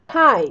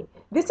Hi,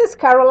 this is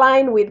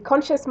Caroline with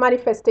Conscious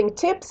Manifesting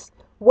Tips,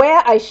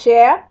 where I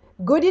share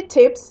goody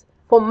tips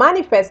for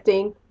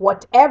manifesting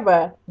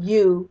whatever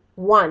you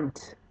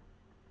want.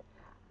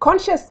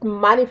 Conscious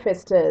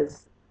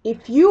manifestors,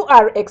 if you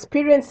are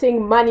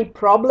experiencing money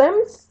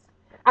problems,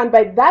 and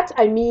by that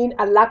I mean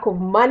a lack of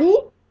money,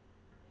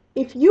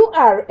 if you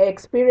are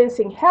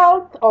experiencing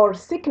health or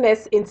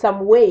sickness in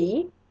some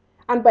way,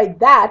 and by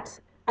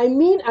that I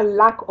mean a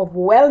lack of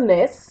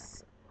wellness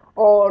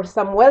or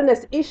some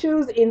wellness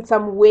issues in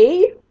some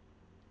way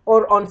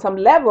or on some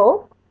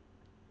level,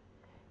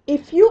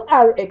 if you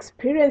are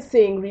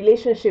experiencing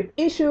relationship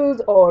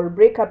issues or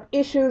breakup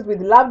issues with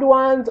loved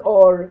ones,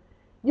 or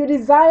you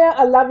desire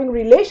a loving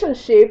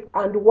relationship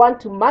and want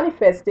to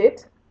manifest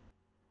it,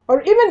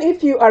 or even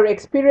if you are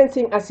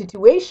experiencing a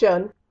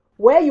situation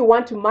where you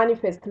want to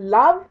manifest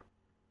love,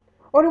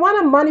 or you want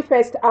to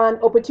manifest an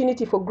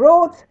opportunity for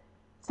growth,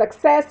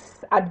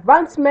 success,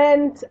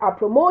 advancement, a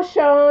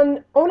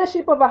promotion,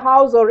 ownership of a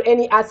house or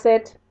any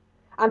asset,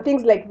 and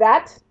things like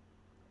that,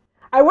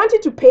 I want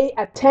you to pay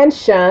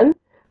attention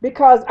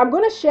because I'm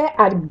going to share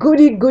a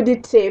goody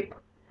tip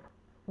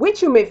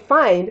which you may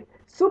find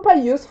super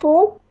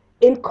useful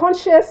in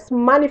conscious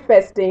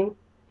manifesting,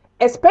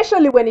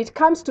 especially when it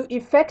comes to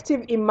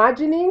effective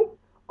imagining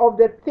of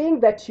the thing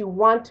that you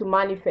want to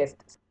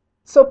manifest.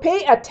 So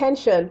pay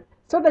attention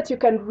so that you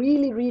can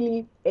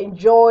really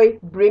enjoy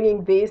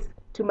bringing this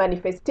to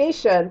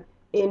manifestation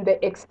in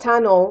the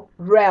external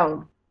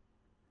realm.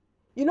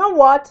 You know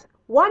what?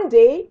 One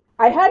day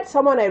I heard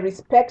someone I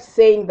respect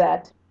saying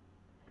that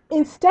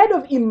instead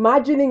of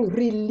imagining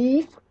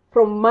relief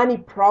from money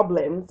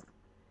problems,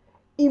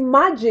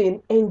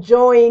 imagine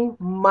enjoying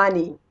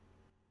money.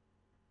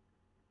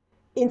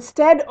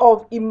 Instead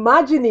of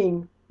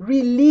imagining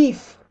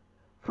relief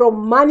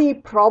from money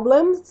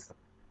problems,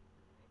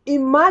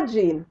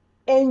 imagine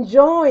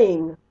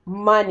enjoying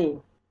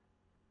money.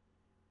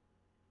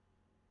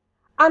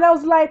 And I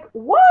was like,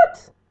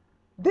 what?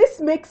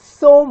 This makes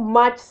so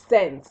much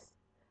sense.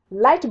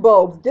 Light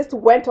bulbs just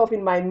went off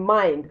in my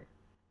mind.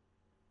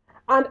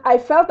 And I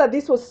felt that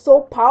this was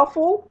so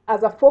powerful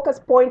as a focus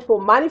point for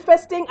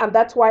manifesting, and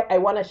that's why I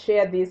want to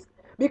share this,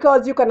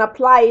 because you can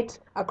apply it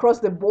across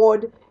the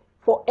board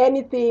for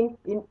anything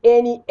in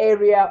any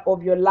area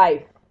of your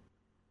life.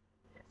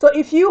 So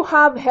if you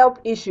have health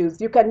issues,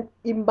 you can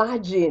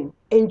imagine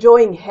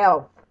enjoying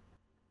health.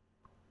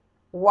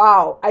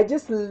 Wow, I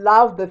just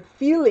love the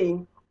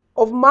feeling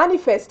of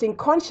manifesting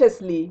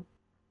consciously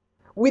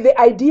with the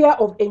idea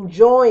of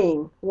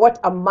enjoying what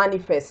I'm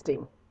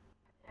manifesting.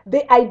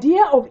 The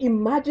idea of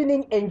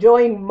imagining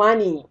enjoying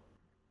money,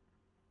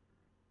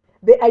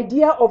 the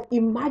idea of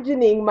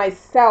imagining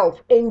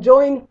myself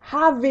enjoying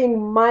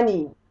having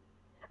money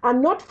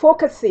and not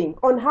focusing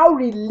on how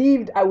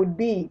relieved I would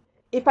be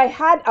if I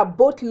had a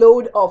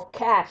boatload of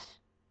cash.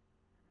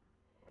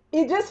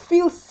 It just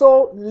feels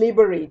so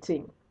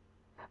liberating.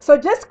 So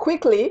just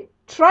quickly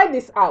try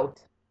this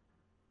out.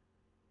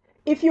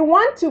 If you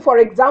want to, for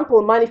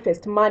example,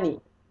 manifest money,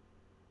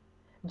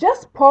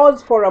 just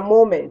pause for a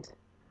moment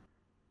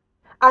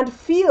and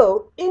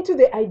feel into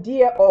the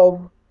idea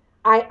of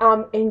I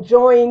am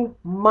enjoying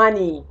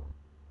money.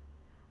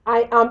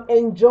 I am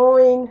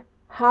enjoying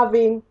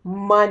having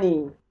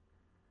money.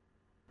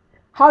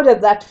 How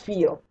does that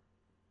feel?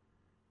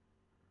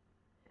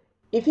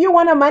 If you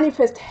want to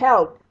manifest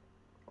health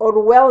or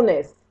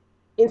wellness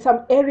in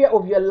some area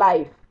of your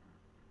life,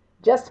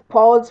 just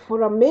pause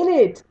for a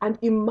minute and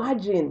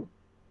imagine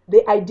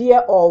the idea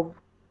of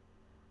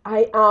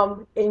I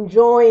am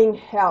enjoying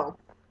health.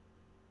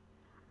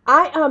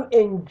 I am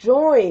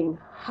enjoying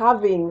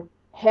having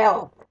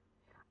health.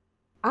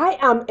 I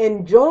am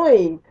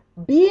enjoying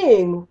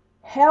being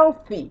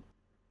healthy.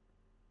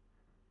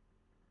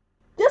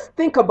 Just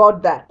think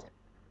about that.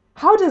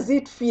 How does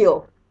it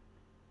feel?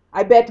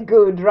 I bet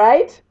good,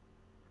 right?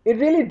 It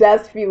really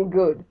does feel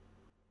good.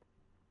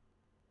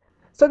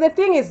 So the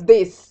thing is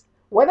this,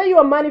 whether you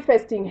are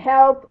manifesting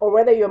health or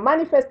whether you're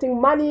manifesting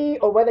money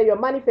or whether you're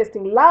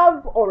manifesting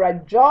love or a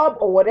job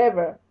or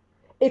whatever,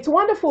 it's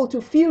wonderful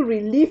to feel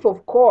relief,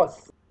 of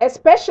course,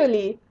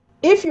 especially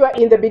if you are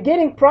in the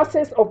beginning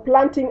process of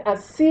planting a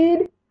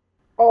seed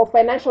of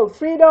financial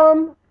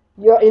freedom,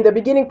 you're in the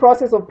beginning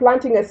process of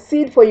planting a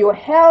seed for your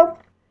health,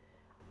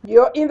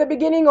 you're in the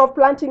beginning of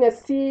planting a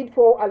seed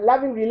for a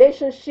loving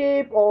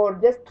relationship or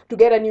just to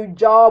get a new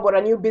job or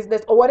a new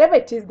business or whatever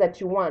it is that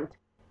you want.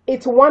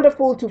 It's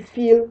wonderful to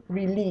feel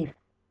relief.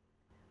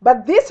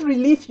 But this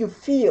relief you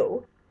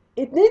feel,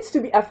 it needs to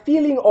be a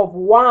feeling of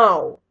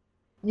wow.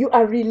 You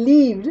are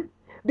relieved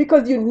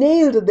because you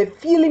nailed the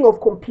feeling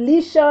of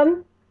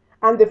completion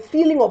and the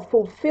feeling of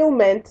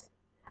fulfillment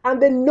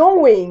and the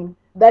knowing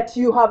that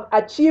you have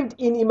achieved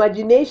in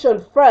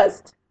imagination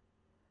first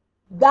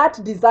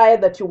that desire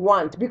that you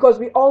want, because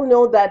we all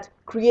know that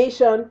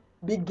creation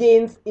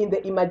begins in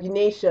the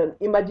imagination.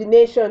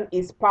 Imagination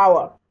is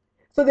power.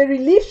 So the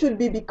relief should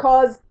be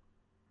because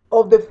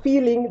of the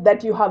feeling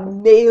that you have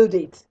nailed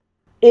it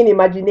in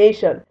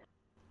imagination,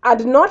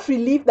 and not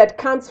relief that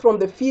comes from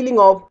the feeling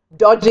of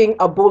dodging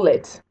a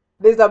bullet.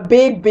 There's a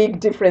big, big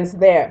difference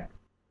there.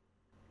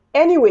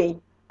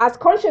 Anyway, as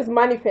conscious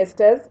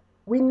manifestors,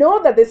 we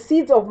know that the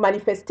seeds of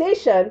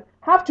manifestation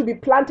have to be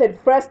planted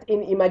first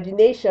in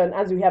imagination,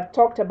 as we have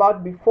talked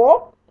about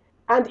before,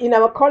 and in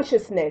our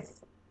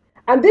consciousness.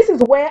 And this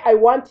is where I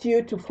want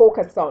you to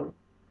focus on.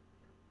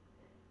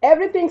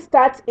 Everything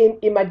starts in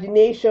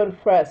imagination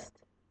first.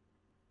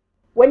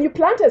 When you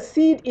plant a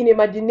seed in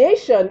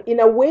imagination in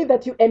a way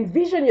that you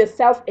envision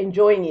yourself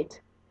enjoying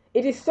it,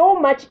 it is so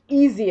much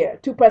easier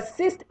to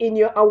persist in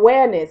your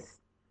awareness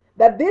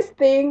that this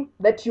thing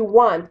that you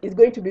want is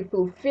going to be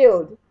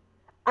fulfilled.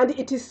 And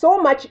it is so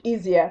much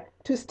easier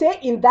to stay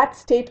in that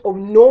state of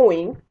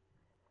knowing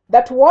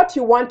that what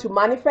you want to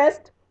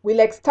manifest will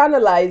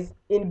externalize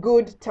in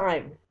good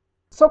time.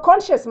 So,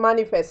 conscious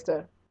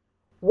manifestor,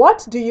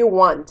 what do you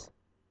want?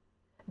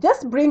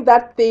 Just bring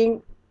that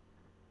thing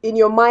in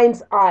your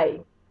mind's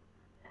eye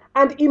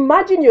and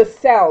imagine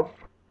yourself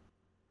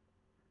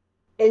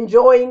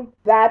enjoying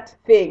that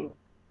thing.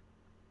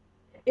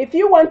 If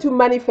you want to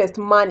manifest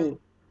money,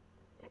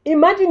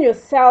 imagine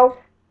yourself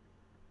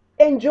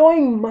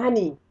enjoying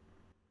money.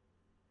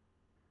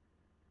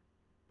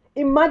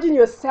 Imagine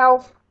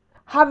yourself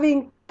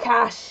having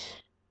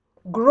cash,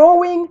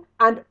 growing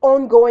and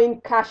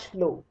ongoing cash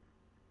flow.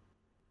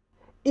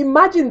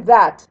 Imagine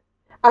that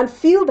and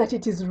feel that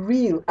it is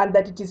real and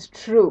that it is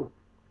true.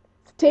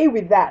 Stay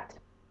with that.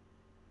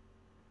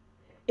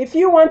 If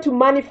you want to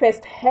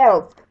manifest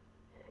health,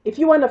 if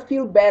you want to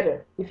feel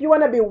better, if you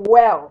want to be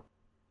well,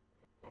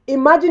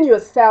 imagine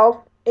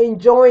yourself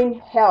enjoying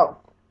health,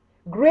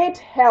 great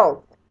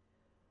health.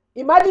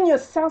 Imagine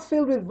yourself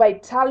filled with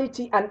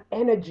vitality and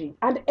energy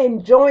and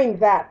enjoying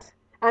that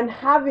and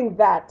having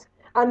that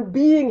and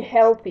being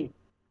healthy.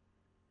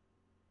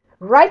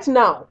 Right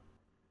now,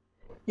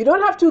 you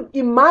don't have to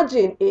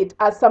imagine it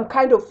as some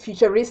kind of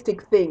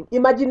futuristic thing.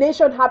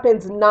 Imagination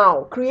happens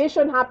now.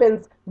 Creation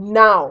happens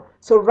now.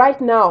 So right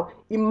now,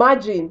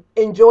 imagine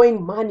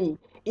enjoying money.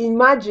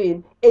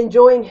 Imagine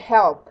enjoying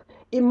health.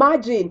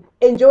 Imagine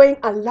enjoying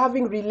a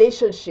loving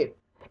relationship.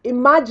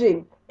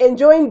 Imagine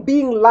enjoying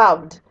being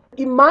loved.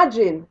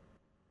 Imagine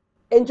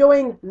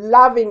enjoying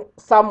loving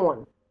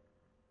someone.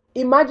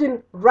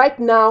 Imagine right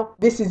now,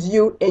 this is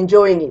you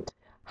enjoying it.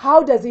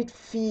 How does it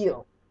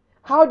feel?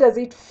 How does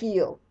it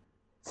feel?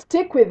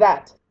 Stick with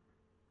that.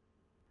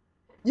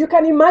 You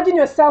can imagine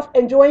yourself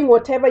enjoying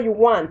whatever you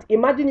want.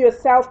 Imagine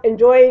yourself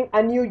enjoying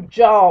a new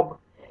job.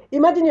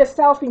 Imagine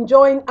yourself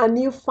enjoying a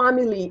new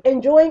family,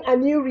 enjoying a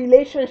new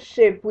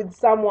relationship with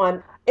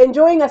someone,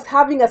 enjoying us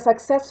having a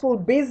successful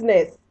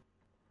business.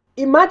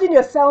 Imagine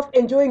yourself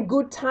enjoying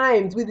good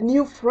times with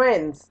new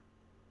friends.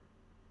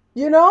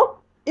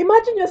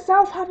 Imagine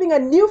yourself having a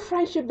new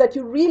friendship that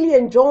you really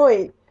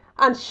enjoy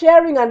and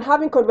sharing and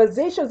having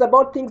conversations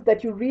about things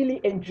that you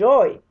really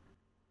enjoy.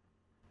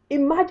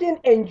 Imagine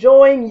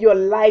enjoying your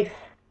life.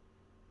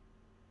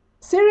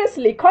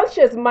 Seriously,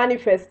 conscious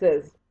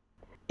manifestors,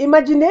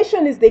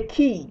 imagination is the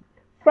key,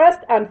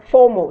 first and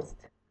foremost.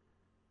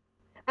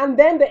 And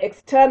then the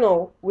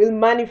external will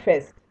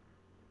manifest.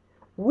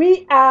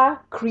 We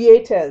are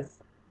creators.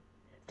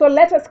 So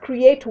let us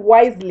create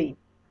wisely.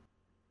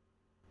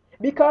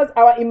 Because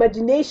our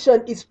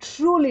imagination is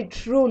truly,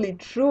 truly,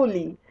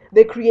 truly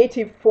the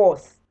creative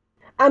force.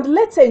 And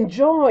let's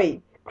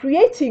enjoy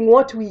creating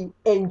what we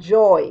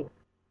enjoy.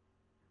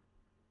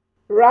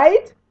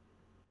 Right?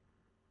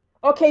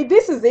 Okay,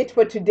 this is it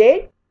for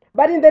today.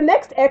 But in the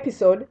next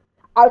episode,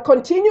 I'll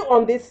continue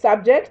on this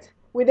subject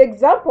with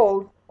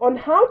examples on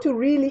how to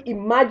really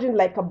imagine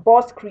like a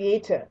boss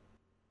creator.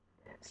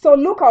 So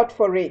look out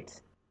for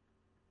it.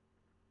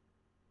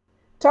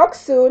 Talk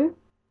soon.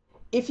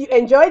 If you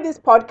enjoy this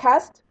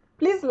podcast,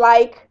 please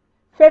like,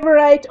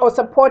 favorite, or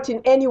support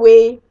in any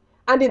way.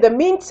 And in the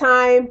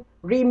meantime,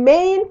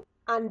 remain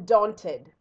undaunted.